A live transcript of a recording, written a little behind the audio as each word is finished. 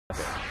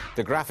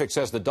The graphic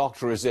says the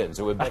doctor is in,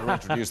 so we'd better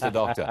introduce the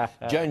doctor.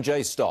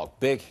 J&J stock,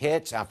 big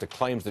hit after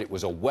claims that it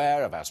was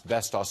aware of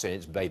asbestos in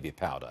its baby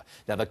powder.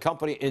 Now, the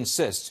company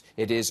insists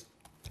it is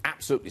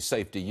absolutely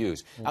safe to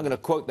use. I'm going to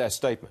quote their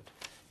statement.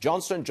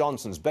 Johnson &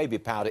 Johnson's baby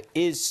powder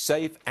is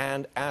safe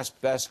and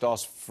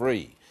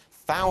asbestos-free.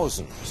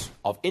 Thousands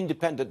of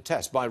independent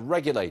tests by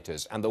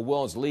regulators and the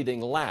world's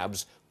leading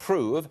labs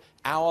prove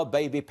our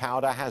baby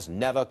powder has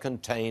never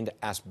contained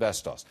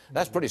asbestos.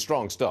 That's pretty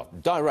strong stuff.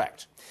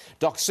 Direct.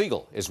 Doc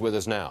Siegel is with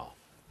us now.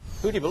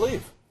 Who do you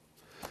believe?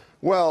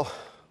 Well,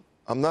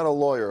 I'm not a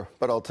lawyer,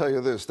 but I'll tell you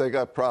this, they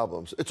got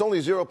problems. It's only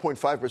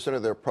 0.5%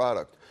 of their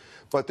product.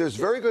 But there's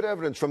very good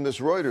evidence from this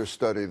Reuters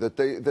study that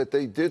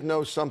they did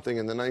know something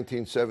in the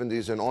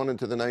 1970s and on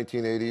into the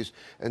 1980s,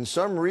 and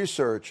some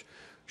research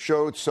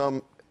showed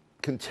some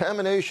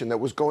contamination that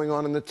was going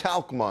on in the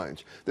talc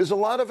mines. There's a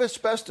lot of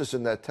asbestos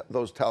in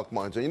those talc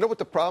mines. And you know what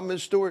the problem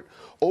is, Stuart?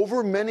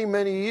 Over many,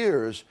 many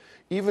years,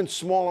 even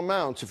small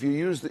amounts, if you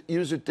use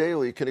it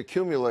daily, can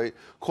accumulate,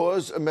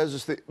 cause a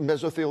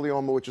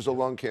mesothelioma, which is a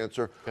lung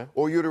cancer,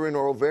 or uterine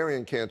or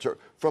ovarian cancer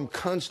from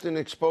constant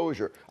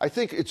exposure. I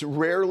think it's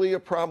rarely a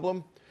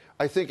problem.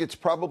 I think it's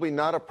probably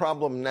not a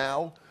problem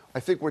now. I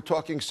think we're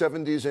talking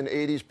 70s and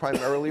 80s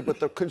primarily, but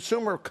the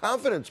consumer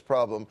confidence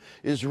problem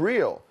is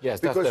real. Yes,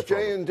 because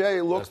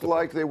J&J looked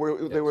like they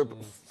were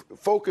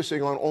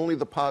focusing on only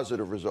the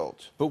positive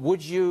results. But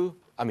would you,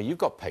 I mean, you've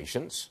got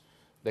patients,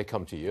 they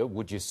come to you,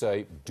 would you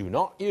say, do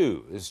not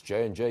use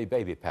J&J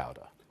baby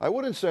powder? I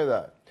wouldn't say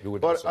that.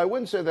 I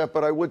wouldn't say that,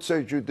 but I would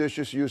say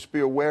judicious use.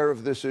 Be aware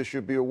of this issue.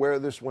 Be aware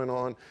this went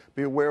on.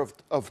 Be aware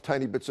of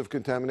tiny bits of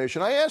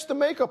contamination. I asked the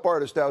makeup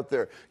artist out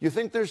there, you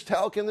think there's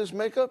talc in this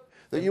makeup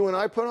that you and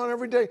I put on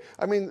every day?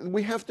 I mean,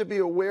 we have to be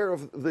aware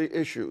of the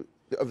issue,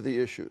 of the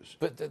issues.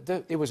 But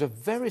it was a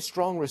very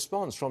strong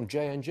response from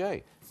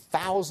J&J.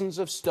 Thousands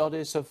of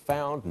studies have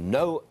found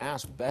no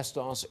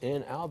asbestos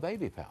in our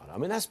baby powder. I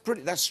mean,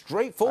 that's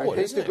straightforward,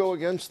 I hate to go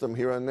against them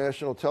here on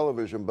national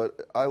television, but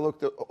I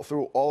looked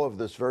through all of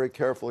this very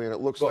carefully, and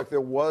it looks like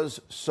there was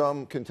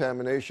some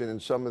contamination in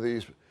some of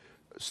these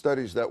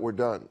studies that were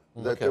done.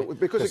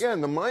 Because,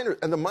 again, the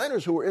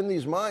miners who were in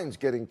these mines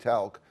getting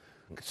talc,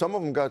 some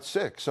of them got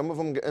sick. Some of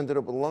them ended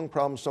up with lung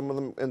problems. Some of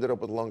them ended up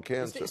with lung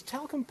cancer. Is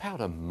talcum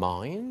powder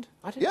mined?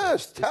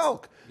 Yes,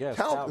 talc. Yes,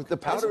 talc. The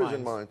powder is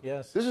in mines.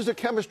 Yes. This is a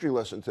chemistry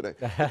lesson today.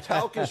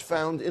 Talc is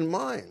found in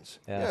mines.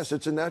 Yes,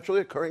 it's a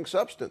naturally occurring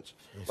substance,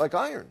 like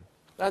iron.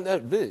 And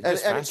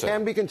it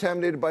can be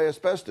contaminated by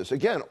asbestos.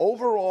 Again,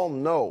 overall,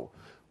 no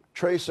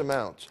trace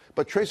amounts.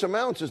 But trace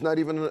amounts is not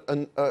even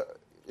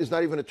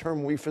a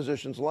term we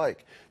physicians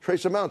like.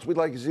 Trace amounts, we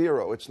like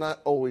zero. It's not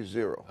always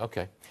zero.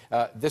 Okay.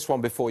 This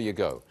one before you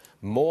go.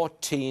 More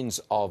teens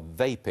are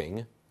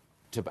vaping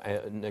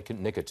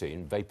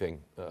nicotine, vaping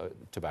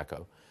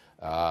tobacco,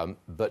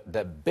 but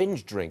their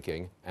binge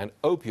drinking and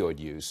opioid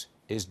use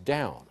is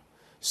down.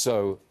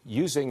 So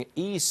using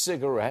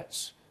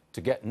e-cigarettes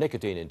to get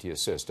nicotine into your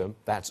system,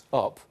 that's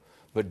up,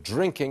 but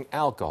drinking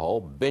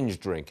alcohol, binge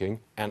drinking,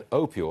 and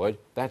opioid,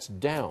 that's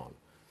down.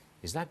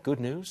 Is that good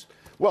news?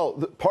 Well,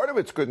 part of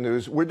it's good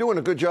news. We're doing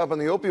a good job on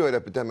the opioid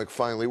epidemic,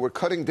 finally. We're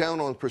cutting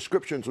down on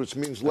prescriptions, which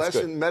means less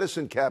in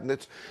medicine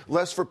cabinets,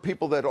 less for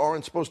people that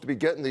aren't supposed to be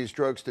getting these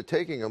drugs to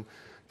taking them.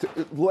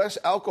 Less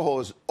alcohol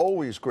is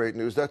always great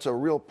news. That's a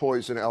real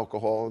poison,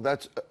 alcohol.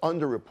 That's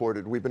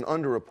underreported. We've been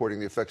underreporting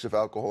the effects of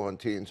alcohol on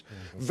teens.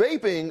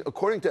 Vaping,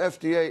 according to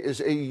FDA,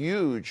 is a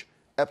huge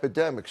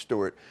epidemic,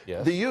 Stuart.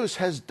 Yes. The use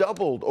has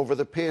doubled over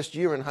the past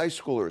year in high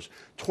schoolers.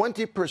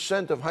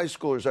 20% of high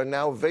schoolers are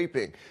now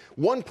vaping.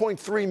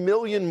 1.3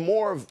 million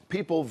more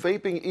people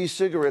vaping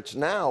e-cigarettes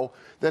now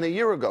than a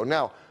year ago.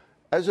 Now,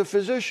 as a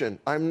physician,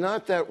 I'm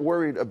not that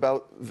worried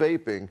about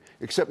vaping,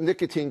 except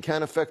nicotine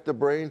can affect the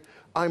brain.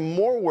 I'm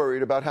more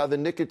worried about how the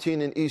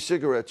nicotine in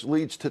e-cigarettes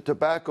leads to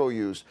tobacco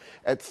use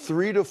at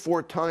 3 to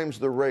 4 times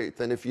the rate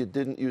than if you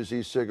didn't use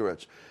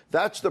e-cigarettes.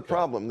 That's the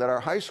problem, that our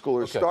high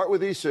schoolers start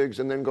with e-cigs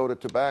and then go to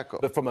tobacco.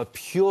 But from a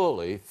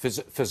purely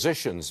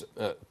physician's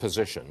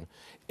position,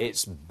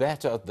 it's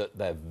better that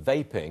they're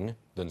vaping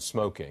than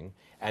smoking,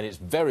 and it's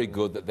very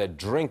good that they're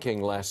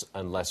drinking less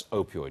and less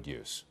opioid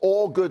use.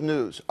 All good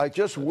news. I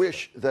just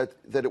wish that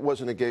it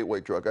wasn't a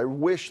gateway drug. I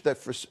wish that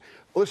for...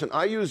 Listen,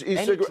 I use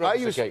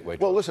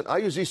e-cigarettes. Well, listen, I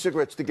use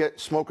e-cigarettes to get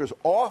smokers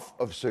off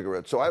of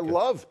cigarettes, so I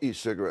love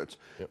e-cigarettes.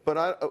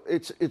 But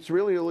it's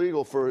really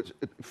illegal for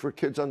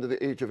kids under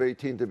the age of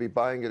 18 to be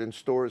buying it in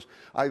stores.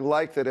 I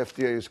like that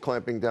FDA is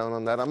clamping down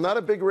on that. I'm not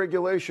a big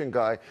regulation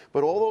guy,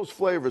 but all those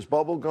flavors,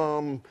 bubble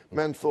gum,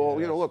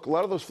 menthol, you know, look, a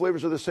lot of those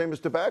flavors are the same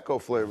as tobacco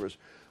flavors.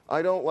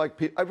 I don't like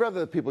I'd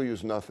rather that people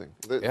use nothing.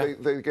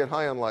 They get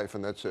high on life,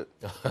 and that's it.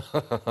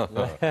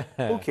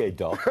 Okay,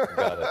 Doc.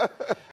 Got it.